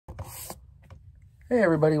Hey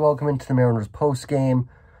everybody, welcome into the Mariners post-game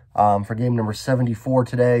for game number 74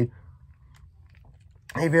 today.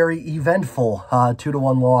 A very eventful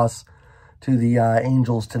 2-1 loss to the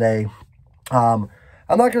Angels today. I'm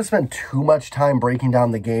not going to spend too much time breaking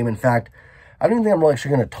down the game. In fact, I don't even think I'm really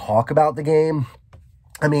actually going to talk about the game.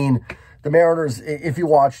 I mean, the Mariners, if you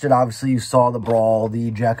watched it, obviously you saw the brawl, the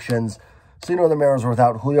ejections. So you know the Mariners were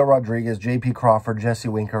without Julio Rodriguez, J.P. Crawford, Jesse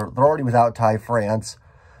Winker. They're already without Ty France.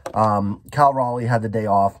 Cal Raleigh had the day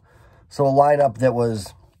off. So a lineup that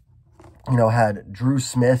was, had Drew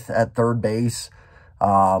Smith at third base.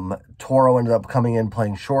 Toro ended up coming in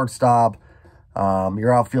playing shortstop.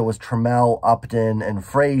 Your outfield was Trammell, Upton, and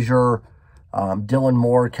Frazier. Dylan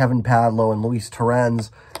Moore, Kevin Padlo, and Luis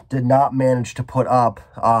Torrens did not manage to put up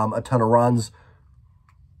a ton of runs.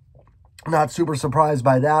 Not super surprised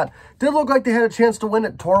by that. Did look like they had a chance to win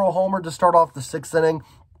it. Toro homered to start off the 6th inning.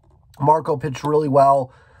 Marco pitched really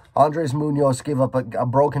well. Andres Munoz gave up a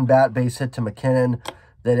broken bat base hit to McKinnon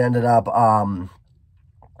that ended up,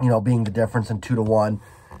 being the difference in 2-1.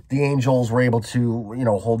 The Angels were able to,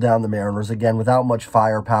 hold down the Mariners again without much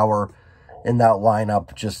firepower in that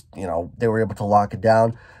lineup. Just, they were able to lock it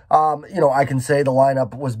down. I can say the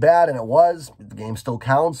lineup was bad, and it was. The game still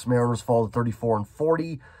counts. Mariners fall to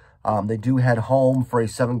 34-40. They do head home for a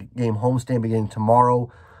 7-game homestand beginning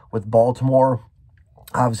tomorrow with Baltimore.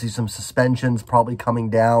 Obviously, some suspensions probably coming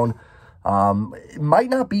down. It might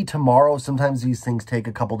not be tomorrow. Sometimes these things take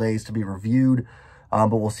a couple days to be reviewed,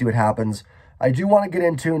 but we'll see what happens. I do want to get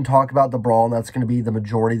into and talk about the brawl, and that's going to be the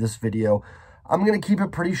majority of this video. I'm going to keep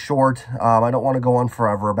it pretty short. I don't want to go on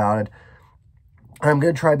forever about it. I'm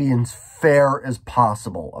going to try being as fair as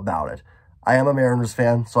possible about it. I am a Mariners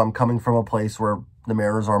fan, so I'm coming from a place where the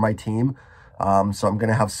Mariners are my team. So I'm going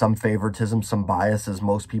to have some favoritism, some bias, as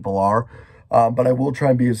most people are. But I will try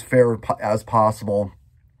and be as fair as possible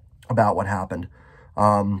about what happened.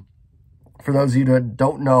 For those of you that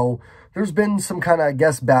don't know, there's been some kind of, I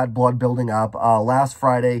guess, bad blood building up. Last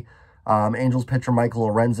Friday, Angels pitcher Michael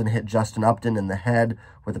Lorenzen hit Justin Upton in the head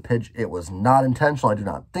with a pitch. It was not intentional. I do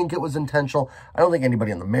not think it was intentional. I don't think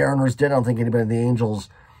anybody in the Mariners did. I don't think anybody in the Angels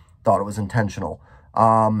thought it was intentional.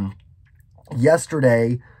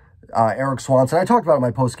 Yesterday, Eric Swanson, I talked about it in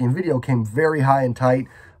my post-game video, came very high and tight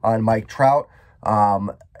on Mike Trout.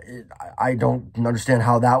 I don't understand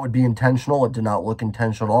how that would be intentional. It did not look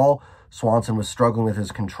intentional at all. Swanson was struggling with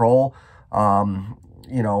his control. And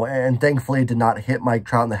thankfully it did not hit Mike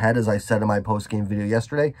Trout in the head, as I said in my post-game video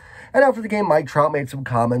yesterday. And after the game, Mike Trout made some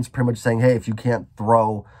comments pretty much saying, hey, if you can't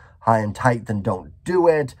throw high and tight, then don't do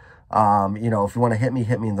it. If you want to hit me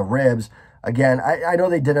in the ribs. Again, I know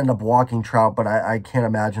they did end up walking Trout, but I can't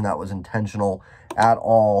imagine that was intentional at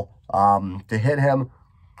all to hit him.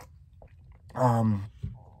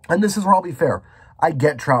 And this is where I'll be fair. I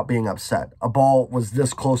get Trout being upset. A ball was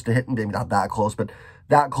this close to hitting, maybe not that close, but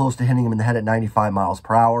that close to hitting him in the head at 95 miles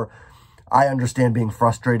per hour. I understand being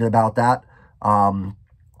frustrated about that. And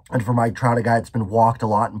for Mike Trout, a guy that's been walked a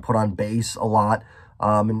lot and put on base a lot,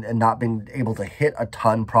 and not been able to hit a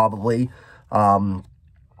ton probably,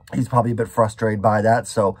 he's probably a bit frustrated by that.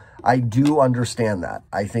 So I do understand that.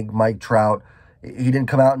 I think Mike Trout, he didn't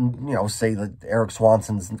come out and, say that Eric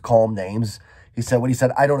Swanson's calm names. He said what he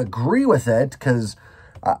said. I don't agree with it because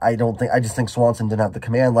I just think Swanson didn't have the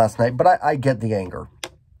command last night, but I get the anger.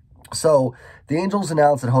 So the Angels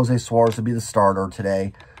announced that Jose Suarez would be the starter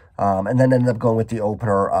today, and then ended up going with the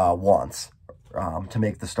opener once to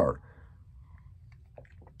make the start.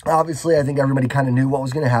 Obviously, I think everybody kind of knew what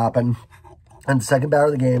was going to happen. And the second batter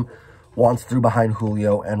of the game, Wantz threw behind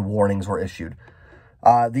Julio, and warnings were issued.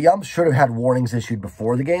 The umps should have had warnings issued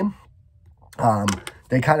before the game.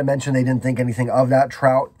 They kind of mentioned they didn't think anything of that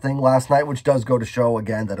Trout thing last night, which does go to show,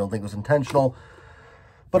 again, that I don't think it was intentional.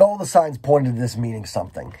 But all the signs pointed to this meaning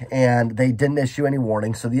something, and they didn't issue any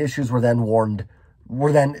warnings. So the issues were then the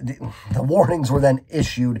warnings were then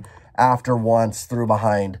issued after Wantz threw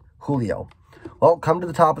behind Julio. Well, come to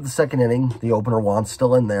the top of the 2nd inning, the opener Wantz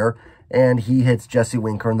still in there, and he hits Jesse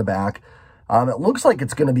Winker in the back. It looks like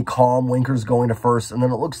it's going to be calm. Winker's going to first, and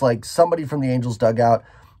then it looks like somebody from the Angels dugout,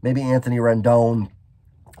 maybe Anthony Rendon,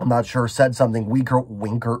 I'm not sure, said something. Winker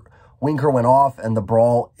went off, and the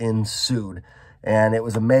brawl ensued. And it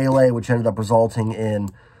was a melee, which ended up resulting in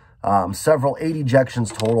several 8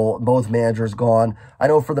 ejections total, both managers gone. I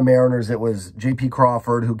know for the Mariners, it was J.P.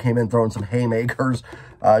 Crawford, who came in throwing some haymakers.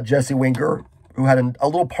 Jesse Winker, who had a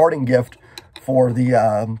little parting gift for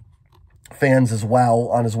the fans as well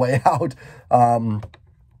on his way out.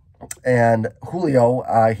 And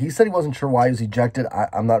Julio, he said he wasn't sure why he was ejected.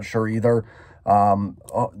 I'm not sure either.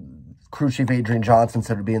 Crew chief Adrian Johnson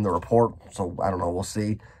said it would be in the report, so I don't know. We'll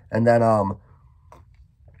see. And then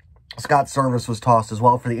Scott Service was tossed as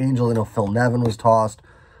well for the Angels. I know Phil Nevin was tossed.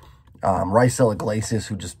 Raisel Iglesias,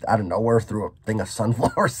 who just out of nowhere threw a thing of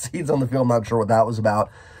sunflower seeds on the field. I'm not sure what that was about.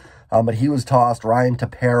 But he was tossed. Ryan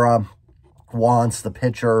Tepera wants the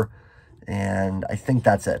pitcher. And I think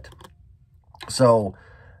that's it. So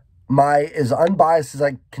my, as unbiased as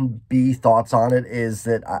I can be, thoughts on it is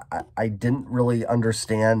that I didn't really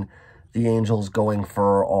understand the Angels going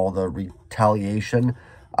for all the retaliation.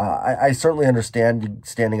 I certainly understand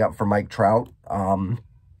standing up for Mike Trout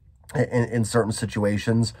in certain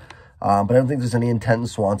situations. But I don't think there's any intent in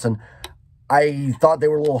Swanson. I thought they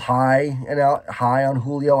were a little high on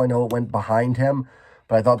Julio. I know it went behind him,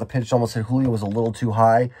 but I thought the pitch almost hit Julio was a little too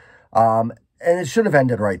high. And it should have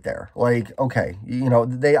ended right there. Like, okay, you know,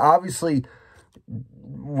 they obviously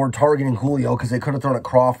were targeting Julio because they could have thrown at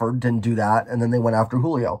Crawford, didn't do that, and then they went after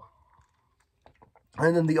Julio.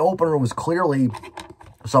 And then the opener was clearly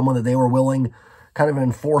someone that they were willing, kind of an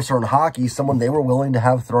enforcer in hockey, someone they were willing to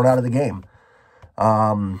have thrown out of the game.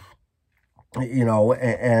 You know,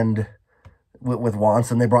 and with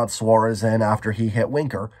Watson, they brought Suarez in after he hit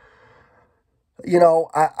Winker. You know,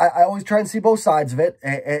 I always try and see both sides of it,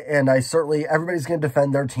 and I certainly, everybody's going to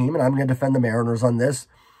defend their team, and I'm going to defend the Mariners on this.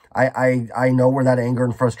 I know where that anger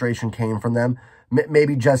and frustration came from them.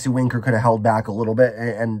 Maybe Jesse Winker could have held back a little bit,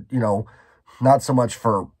 and you know, not so much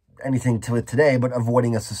for anything to it today, but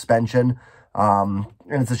avoiding a suspension. And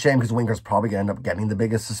it's a shame because Winker's probably going to end up getting the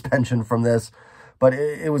biggest suspension from this. But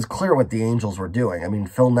it was clear what the Angels were doing. I mean,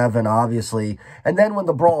 Phil Nevin, obviously. And then when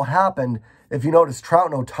the brawl happened, if you notice,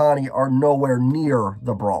 Trout and Ohtani are nowhere near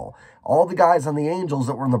the brawl. All the guys on the Angels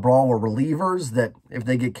that were in the brawl were relievers that if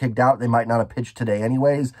they get kicked out, they might not have pitched today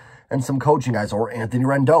anyways. And some coaching guys, or Anthony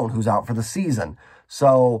Rendon, who's out for the season.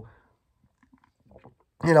 So,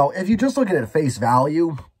 you know, if you just look at it at face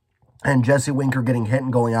value and Jesse Winker getting hit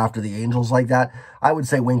and going after the Angels like that, I would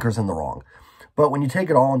say Winker's in the wrong. But when you take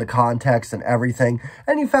it all into context and everything,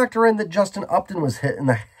 and you factor in that Justin Upton was hit in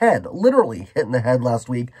the head, literally hit in the head last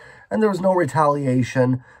week, and there was no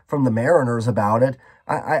retaliation from the Mariners about it,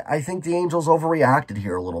 I think the Angels overreacted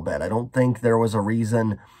here a little bit. I don't think there was a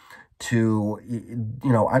reason to,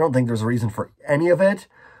 you know, I don't think there's a reason for any of it.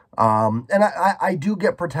 And I do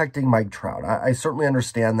get protecting Mike Trout. I certainly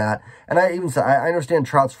understand that. And I even say, I understand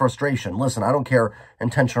Trout's frustration. Listen, I don't care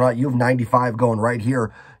intention or not. You have 95 going right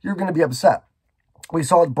here. You're going to be upset. We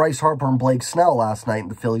saw Bryce Harper and Blake Snell last night in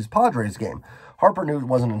the Phillies-Padres game. Harper knew it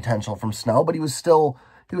wasn't intentional from Snell, but he was still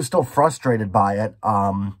frustrated by it,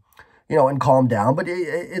 you know, and calmed down. But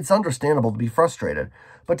it's understandable to be frustrated.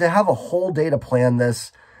 But to have a whole day to plan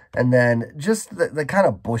this, and then just the kind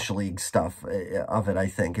of Bush League stuff of it, I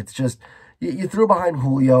think. It's just, you threw behind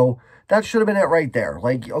Julio. That should have been it right there.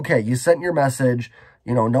 Like, okay, you sent your message.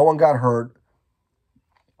 You know, no one got hurt.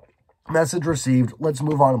 Message received. Let's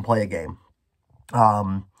move on and play a game.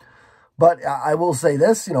 But I will say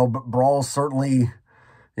this, you know, Brawl certainly,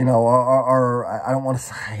 you know, are I don't want to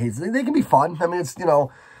say, they can be fun. I mean, it's, you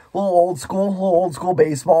know, a little old school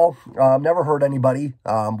baseball. Never hurt anybody.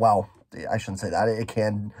 Well, I shouldn't say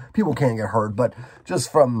that. People can get hurt, but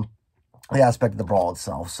just from the aspect of the Brawl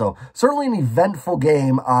itself. So certainly an eventful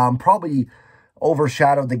game, probably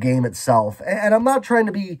overshadowed the game itself. And I'm not trying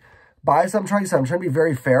to be biased. I'm trying to be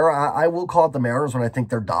very fair. I will call it the Mariners when I think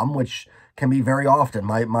they're dumb, which can be very often.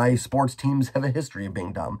 My sports teams have a history of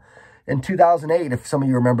being dumb. In 2008, if some of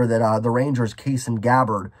you remember that the Rangers, Case and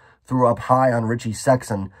Gabbard, threw up high on Richie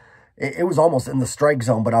Sexson. It was almost in the strike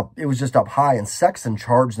zone, but it was just up high, and Sexton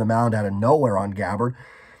charged the mound out of nowhere on Gabbard.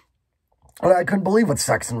 And I couldn't believe what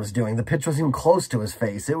Sexton was doing. The pitch wasn't even close to his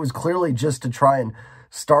face. It was clearly just to try and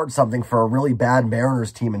start something for a really bad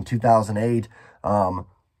Mariners team in 2008. You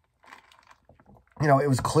know, it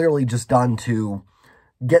was clearly just done to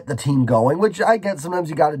get the team going, which I get. Sometimes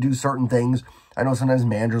you got to do certain things. I know sometimes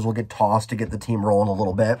managers will get tossed to get the team rolling a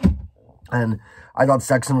little bit. And I thought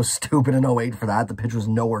Sexton was stupid in 08 for that. The pitch was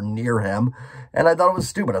nowhere near him. And I thought it was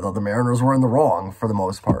stupid. I thought the Mariners were in the wrong for the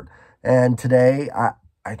most part. And today,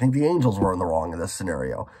 I think the Angels were in the wrong in this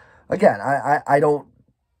scenario. Again, I don't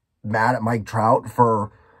mad at Mike Trout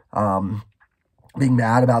for being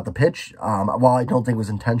mad about the pitch. While I don't think it was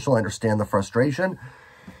intentional, I understand the frustration.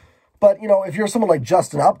 But, you know, if you're someone like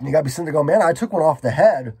Justin Upton, you got to be sitting there going, man, I took one off the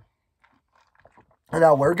head. And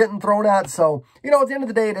now we're getting thrown at. So, you know, at the end of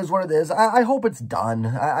the day, it is what it is. I hope it's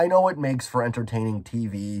done. I know it makes for entertaining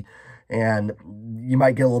TV. And you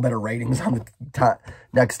might get a little better ratings on the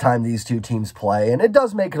next time these two teams play. And it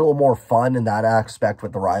does make it a little more fun in that aspect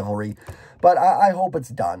with the rivalry. But I hope it's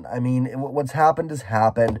done. I mean, what's happened has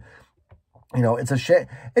happened. You know, it's a shame.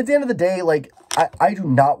 At the end of the day, like, I do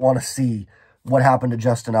not want to see what happened to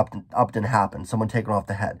Justin Upton happened. Someone taken off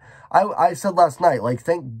the head. I said last night, like,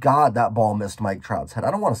 thank God that ball missed Mike Trout's head.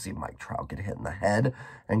 I don't want to see Mike Trout get hit in the head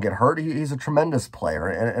and get hurt. He's a tremendous player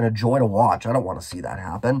and a joy to watch. I don't want to see that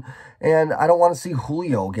happen. And I don't want to see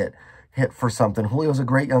Julio get hit for something. Julio's a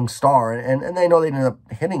great young star, and they know they ended up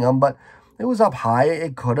hitting him, but it was up high.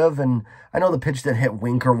 It could have, and I know the pitch that hit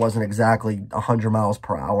Winker wasn't exactly 100 miles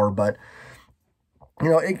per hour, but you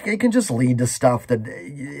know, it can just lead to stuff that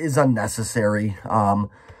is unnecessary.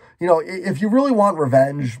 You know, if you really want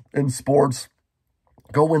revenge in sports,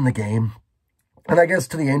 go win the game. And I guess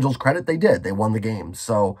to the Angels' credit, they did. They won the game.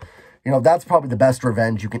 So, you know, that's probably the best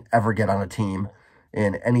revenge you can ever get on a team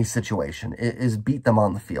in any situation, is beat them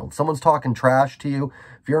on the field. Someone's talking trash to you.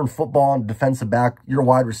 If you're in football and defensive back, you're a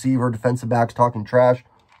wide receiver, defensive back's talking trash,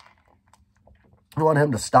 you want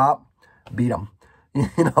him to stop, beat him.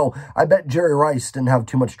 You know, I bet Jerry Rice didn't have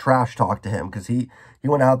too much trash talk to him because he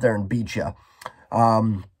went out there and beat you.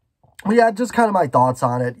 But yeah, just kind of my thoughts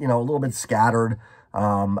on it, you know, a little bit scattered.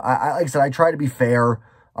 Like I said, I try to be fair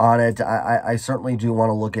on it. I certainly do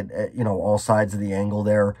want to look at, you know, all sides of the angle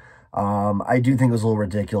there. I do think it was a little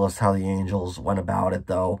ridiculous how the Angels went about it,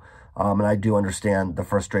 though. And I do understand the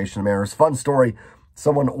frustration of Mariners. Fun story,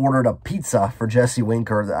 someone ordered a pizza for Jesse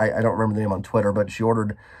Winker. I don't remember the name on Twitter, but she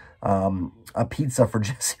ordered a pizza for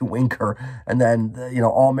Jesse Winker. And then, you know,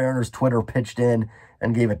 all Mariners Twitter pitched in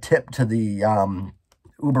and gave a tip to the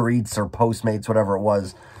Uber Eats or Postmates, whatever it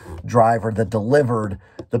was, driver that delivered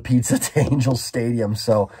the pizza to Angels Stadium.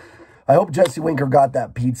 So I hope Jesse Winker got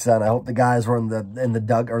that pizza, and I hope the guys were in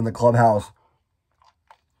the clubhouse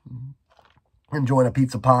enjoying a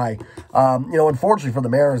pizza pie. You know, unfortunately for the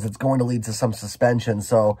Mariners, it's going to lead to some suspension.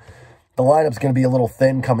 So the lineup's going to be a little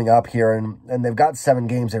thin coming up here, and they've got 7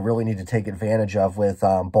 games they really need to take advantage of with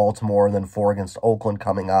Baltimore and then 4 against Oakland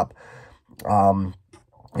coming up.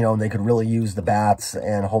 You know, and they could really use the bats,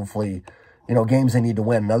 and hopefully, you know, games they need to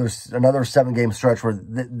win. Another 7-game stretch where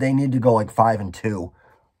they need to go like 5-2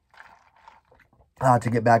 to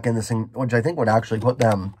get back in this thing, which I think would actually put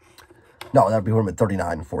them, no, that would be at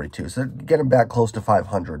 39-42. So get them back close to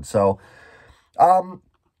 500. So,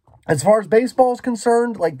 as far as baseball is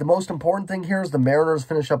concerned, like, the most important thing here is the Mariners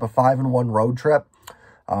finish up a 5-1 road trip.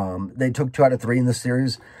 They took 2 out of 3 in this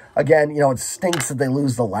series. Again, you know, it stinks that they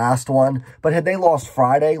lose the last one. But had they lost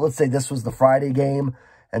Friday, let's say this was the Friday game,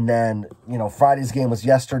 and then, you know, Friday's game was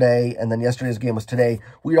yesterday, and then yesterday's game was today,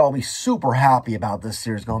 we'd all be super happy about this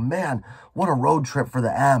series, going, man, what a road trip for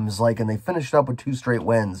the M's. Like, and they finished up with 2 straight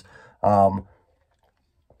wins.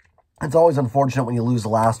 It's always unfortunate when you lose the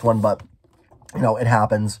last one, but, you know, it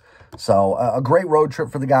happens. So, a great road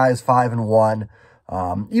trip for the guys, 5-1.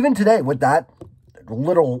 Even today, with that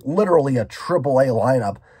literally a AAA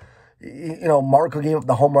lineup, you know, Marco gave up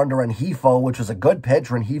the home run to Rengifo, which was a good pitch.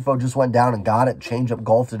 Rengifo just went down and got it, changeup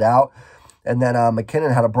golfed it out. And then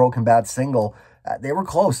McKinnon had a broken bat single. They were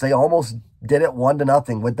close. They almost did it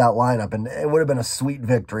 1-0 with that lineup, and it would have been a sweet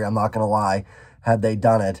victory, I'm not going to lie, had they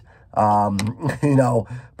done it. You know,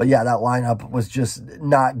 but yeah, that lineup was just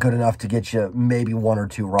not good enough to get you maybe 1 or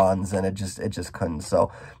 2 runs, and it just couldn't.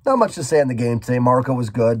 So not much to say in the game today. Marco was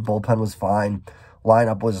good. Bullpen was fine.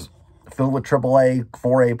 Lineup was filled with AAA,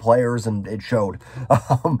 4A players, and it showed.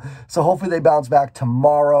 So hopefully they bounce back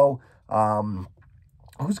tomorrow.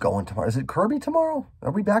 Who's going tomorrow? Is it Kirby tomorrow?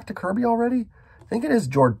 Are we back to Kirby already? I think it is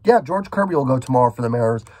George. Yeah, George Kirby will go tomorrow for the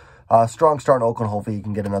Mariners. Strong start in Oakland. Hopefully you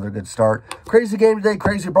can get another good start. Crazy game today,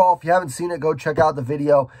 crazy brawl. If you haven't seen it, go check out the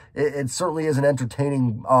video. It certainly is an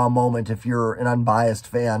entertaining moment if you're an unbiased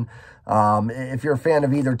fan. If you're a fan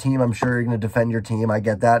of either team, I'm sure you're going to defend your team. I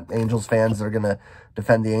get that. Angels fans are going to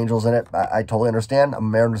defend the Angels in it. I totally understand. I'm a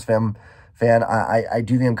Mariners fan. I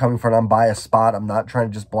do think I'm coming for an unbiased spot. I'm not trying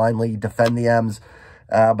to just blindly defend the M's.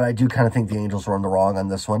 But I do kind of think the Angels were in the wrong on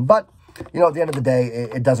this one. But, you know, at the end of the day,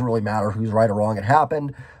 it doesn't really matter who's right or wrong. It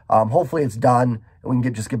happened. Hopefully it's done, and we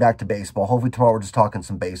can just get back to baseball. Hopefully tomorrow we're just talking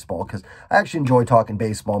some baseball, because I actually enjoy talking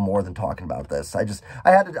baseball more than talking about this. I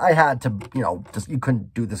had to, you know, you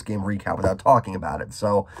couldn't do this game recap without talking about it.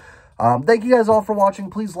 So, thank you guys all for watching.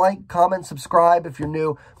 Please like, comment, subscribe if you're new.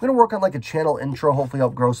 I'm going to work on like a channel intro, hopefully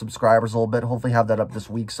help grow subscribers a little bit. Hopefully have that up this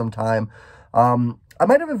week sometime. I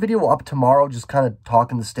might have a video up tomorrow just kind of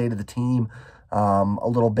talking the state of the team a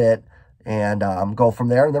little bit, and go from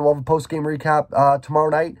there. And then we'll have a post-game recap tomorrow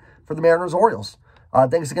night for the Mariners-Orioles.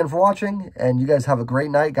 Thanks again for watching, and you guys have a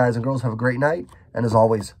great night. Guys and girls, have a great night. And as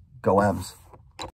always, go M's.